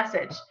people to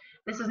message.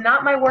 This is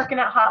not my working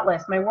at hot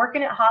list. My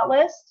working at hot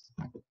list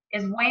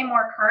is way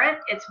more current.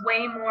 It's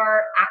way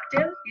more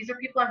active. These are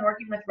people I'm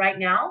working with right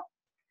now.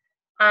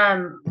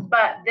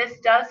 But this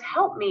does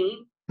help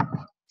me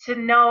to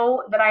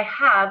know that I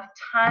have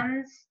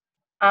tons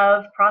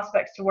of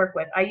prospects to work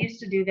with. I used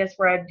to do this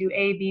where I'd do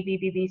A, B, B,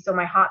 B, B, so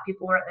my hot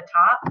people were at the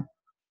top.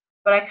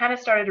 But I kind of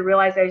started to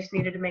realize I just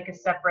needed to make a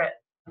separate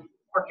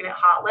working at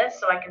hot list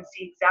so I can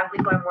see exactly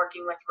who I'm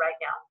working with right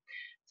now.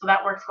 So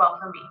that works well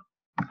for me.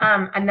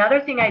 Another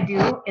thing I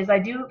do is I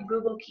do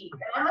Google Keep.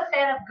 And I'm a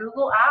fan of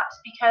Google apps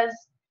because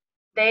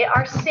they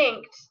are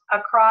synced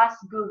across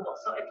Google.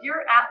 So if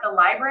you're at the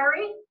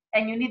library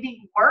and you need to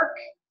work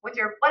with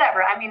your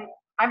whatever, I mean,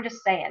 I'm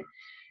just saying,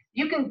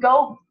 you can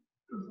go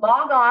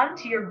log on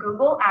to your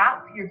Google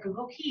app, your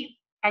Google Keep,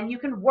 and you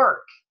can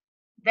work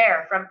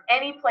there from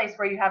any place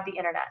where you have the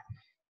internet.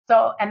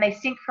 So, and they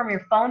sync from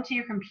your phone to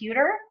your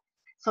computer.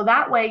 So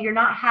that way you're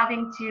not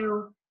having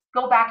to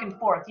go back and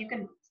forth. You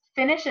can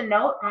finish a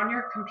note on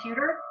your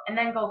computer and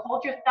then go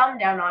hold your thumb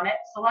down on it,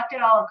 select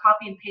it all, and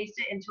copy and paste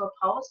it into a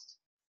post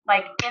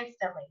like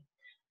instantly.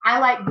 I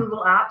like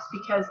Google Apps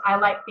because I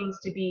like things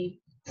to be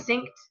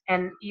synced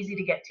and easy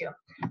to get to.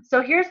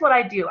 So here's what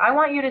I do. I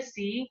want you to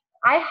see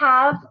I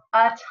have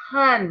a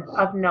ton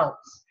of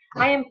notes.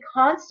 I am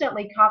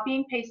constantly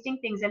copying, pasting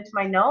things into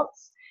my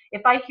notes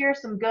If I hear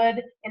some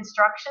good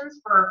instructions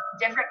for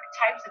different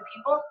types of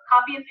people,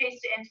 copy and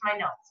paste it into my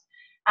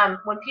notes.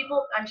 When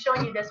people, I'm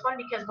showing you this one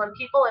because when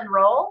people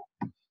enroll,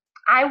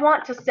 I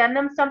want to send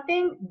them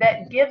something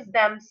that gives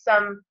them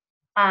some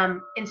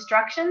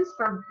instructions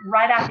for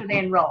right after they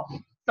enroll.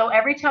 So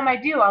every time I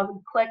do,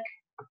 I'll click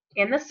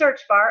in the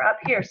search bar up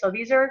here. So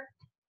these are,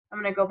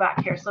 I'm going to go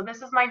back here. So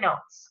this is my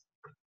notes.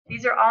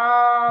 These are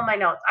all my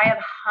notes. I have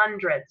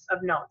hundreds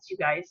of notes, you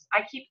guys.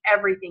 I keep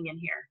everything in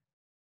here.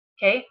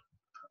 Okay.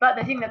 But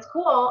the thing that's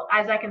cool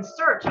is I can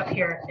search up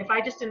here. If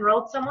I just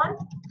enrolled someone,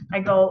 I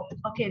go,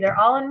 okay, they're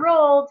all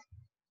enrolled.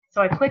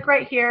 So I click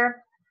right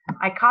here.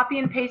 I copy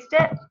and paste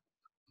it.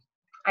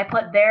 I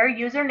put their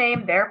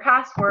username, their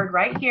password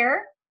right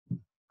here,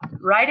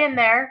 right in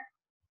there,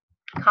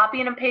 copy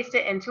and paste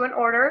it into an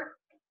order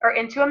or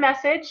into a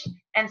message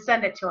and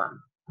send it to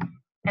them.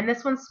 And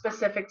this one's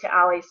specific to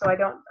Allie, so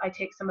I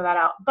take some of that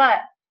out.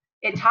 But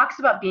it talks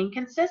about being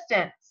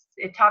consistent.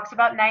 It talks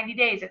about 90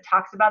 days. It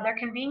talks about their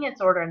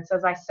convenience order and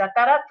says, I set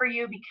that up for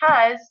you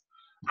because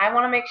I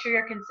want to make sure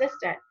you're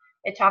consistent.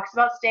 It talks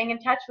about staying in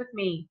touch with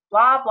me,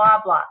 blah,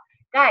 blah, blah.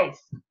 Guys,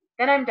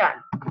 then I'm done,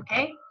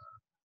 okay?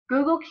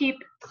 Google Keep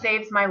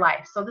saves my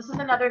life. So this is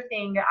another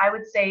thing that I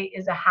would say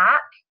is a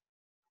hack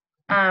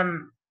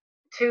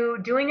to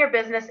doing your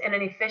business in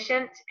an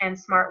efficient and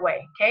smart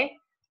way, okay?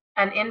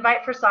 An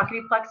invite for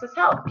Socrates Plexus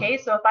Health, okay?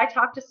 So if I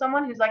talk to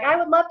someone who's like, I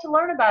would love to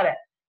learn about it,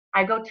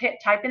 I go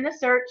type in the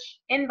search,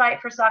 invite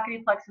for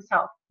Socrates Plexus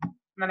Health. And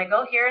then I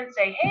go here and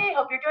say, hey,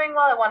 hope you're doing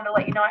well. I wanted to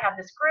let you know I have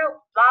this group,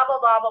 blah, blah,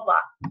 blah, blah,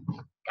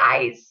 blah.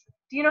 Guys,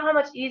 do you know how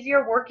much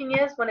easier working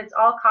is when it's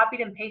all copied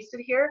and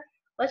pasted here?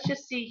 Let's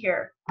just see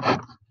here.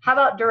 How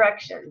about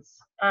directions?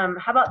 How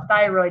about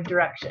thyroid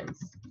directions?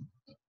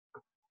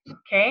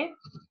 Okay.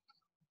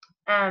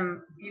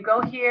 You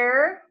go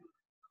here.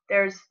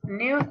 There's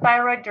new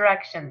thyroid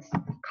directions.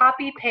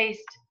 Copy,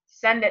 paste,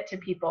 send it to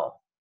people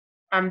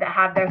that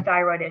have their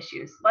thyroid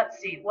issues. Let's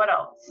see, what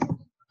else?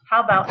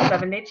 How about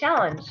 7-day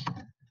challenge?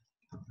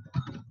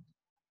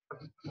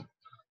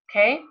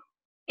 Okay,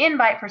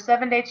 invite for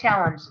 7-day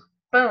challenge.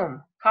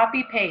 Boom,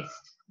 copy,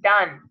 paste,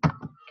 done.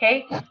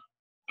 Okay,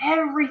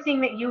 everything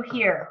that you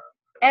hear,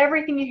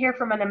 everything you hear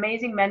from an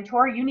amazing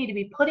mentor, you need to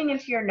be putting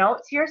into your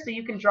notes here so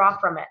you can draw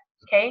from it.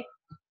 Okay,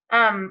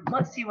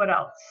 let's see what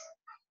else.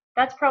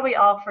 That's probably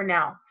all for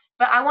now.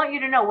 But I want you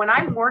to know when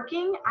I'm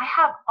working, I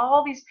have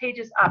all these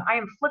pages up. I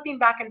am flipping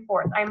back and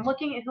forth. I'm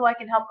looking at who I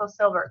can help go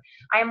silver.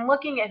 I am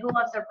looking at who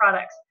loves their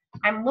products.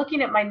 I'm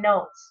looking at my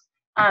notes.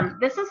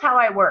 This is how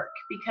I work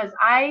because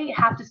I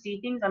have to see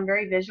things. I'm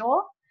very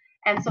visual.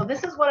 And so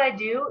this is what I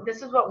do.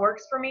 This is what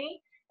works for me.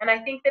 And I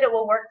think that it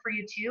will work for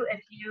you too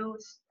if you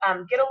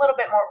get a little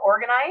bit more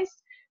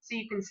organized so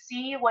you can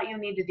see what you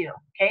need to do.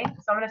 Okay,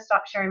 so I'm going to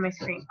stop sharing my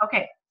screen.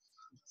 Okay.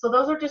 So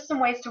those are just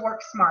some ways to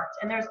work smart.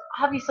 And there's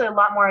obviously a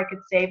lot more I could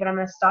say, but I'm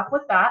going to stop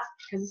with that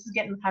because this is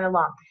getting kind of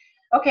long.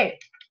 Okay,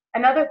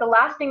 the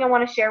last thing I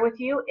want to share with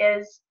you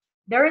is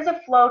there is a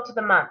flow to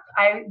the month.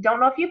 I don't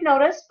know if you've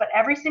noticed, but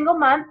every single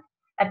month,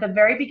 at the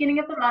very beginning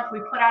of the month, we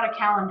put out a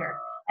calendar.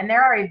 And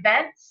there are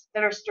events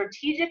that are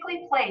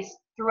strategically placed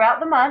throughout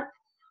the month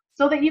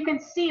so that you can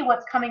see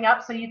what's coming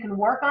up so you can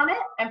work on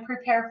it and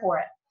prepare for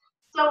it.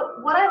 So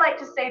what I like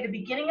to say, the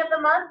beginning of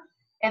the month,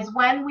 is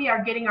when we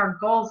are getting our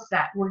goals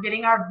set. We're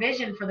getting our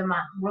vision for the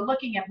month. We're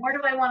looking at where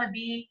do I want to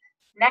be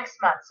next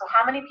month? So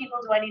how many people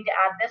do I need to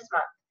add this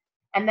month?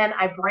 And then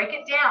I break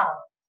it down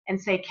and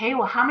say, okay,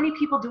 well, how many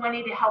people do I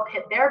need to help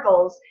hit their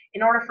goals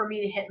in order for me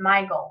to hit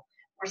my goal?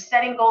 We're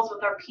setting goals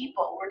with our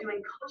people. We're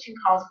doing coaching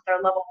calls with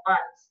our level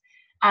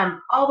ones.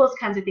 All those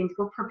kinds of things.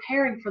 We're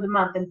preparing for the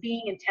month and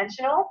being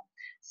intentional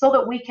so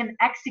that we can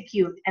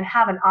execute and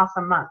have an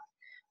awesome month.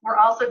 We're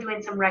also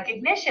doing some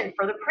recognition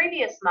for the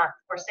previous month.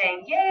 We're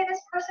saying, yay, this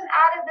person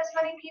added this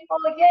many people.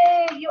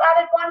 Yay, you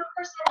added one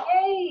person.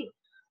 Yay.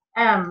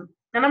 And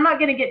I'm not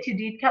going to get too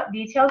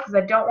detailed because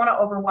I don't want to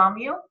overwhelm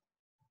you.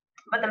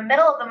 But the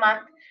middle of the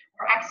month,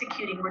 we're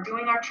executing. We're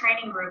doing our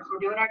training groups.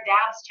 We're doing our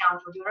DABS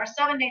challenge. We're doing our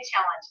 7-day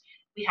challenge.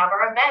 We have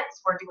our events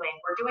we're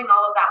doing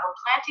all of that. We're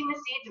planting the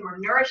seeds and we're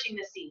nourishing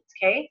the seeds,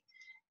 okay?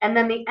 And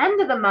then the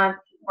end of the month,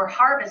 we're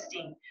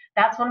harvesting.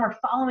 That's when we're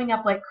following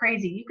up like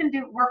crazy.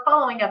 We're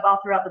following up all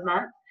throughout the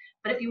month,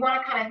 but if you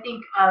want to kind of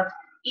think of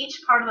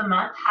each part of the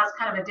month has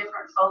kind of a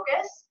different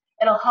focus,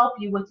 it'll help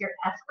you with your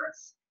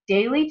efforts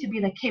daily to be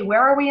like, okay,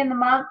 where are we in the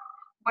month?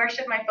 Where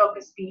should my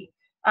focus be?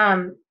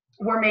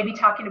 We're maybe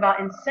talking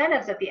about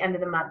incentives at the end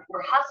of the month.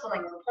 We're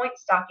hustling, we're point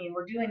stocking,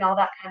 we're doing all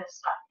that kind of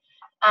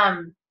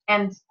stuff.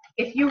 And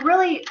if you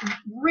really,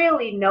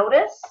 really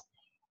notice,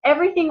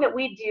 everything that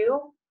we do,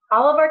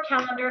 all of our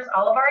calendars,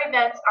 all of our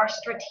events are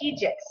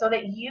strategic so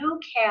that you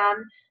can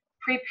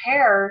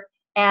prepare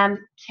and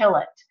kill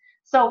it.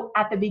 So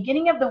at the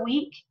beginning of the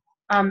week,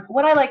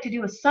 what I like to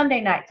do is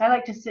Sunday nights, I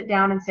like to sit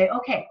down and say,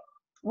 okay,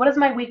 what does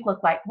my week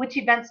look like? Which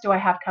events do I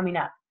have coming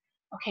up?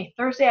 Okay,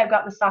 Thursday I've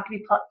got the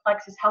Socrates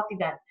Plexus Health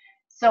event.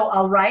 So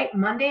I'll write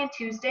Monday and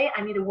Tuesday,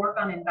 I need to work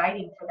on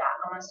inviting for that.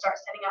 I want to start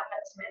sending out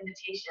some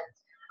invitations.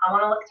 I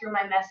want to look through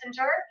my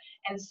messenger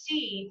and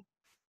see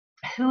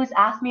who's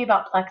asked me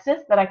about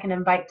Plexus that I can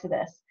invite to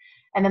this.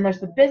 And then there's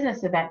the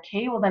business event.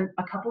 Okay, well then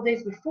a couple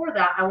days before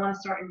that, I want to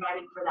start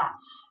inviting for that.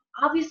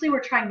 Obviously,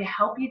 we're trying to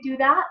help you do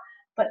that.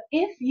 But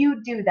if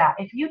you do that,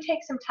 if you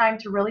take some time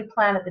to really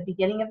plan at the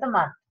beginning of the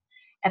month,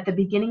 at the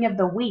beginning of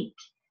the week,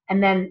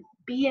 and then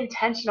be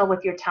intentional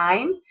with your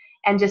time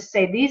and just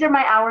say, these are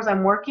my hours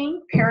I'm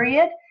working,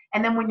 period.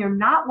 And then when you're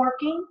not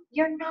working,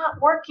 you're not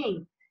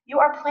working. You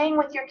are playing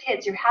with your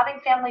kids. You're having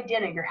family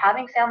dinner. You're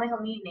having family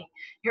home evening.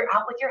 You're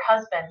out with your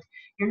husband.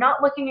 You're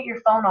not looking at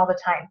your phone all the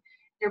time.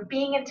 You're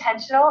being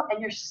intentional, and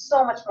you're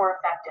so much more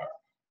effective.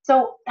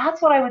 So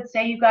that's what I would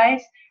say, you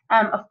guys.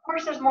 Of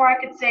course, there's more I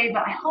could say,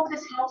 but I hope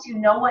this helps you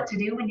know what to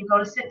do when you go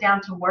to sit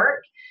down to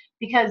work,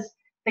 because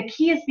the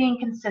key is being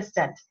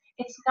consistent.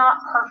 It's not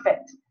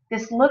perfect.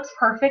 This looks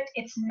perfect.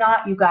 It's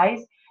not, you guys.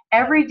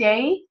 Every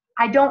day,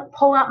 I don't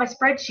pull out my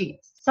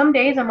spreadsheets. Some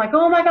days I'm like,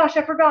 oh my gosh,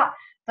 I forgot.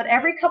 But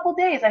every couple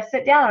days I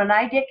sit down and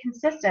I get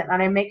consistent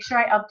and I make sure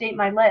I update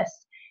my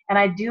list and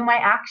I do my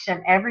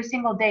action every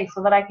single day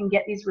so that I can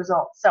get these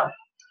results. So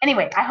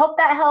anyway, I hope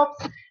that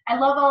helps. I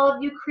love all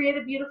of you. Create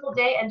a beautiful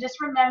day. And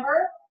just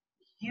remember,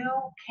 you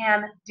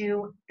can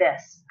do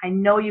this. I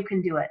know you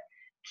can do it.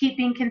 Keep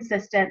being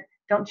consistent.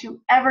 Don't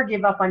you ever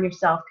give up on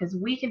yourself, because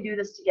we can do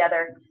this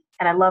together.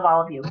 And I love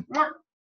all of you. Mwah.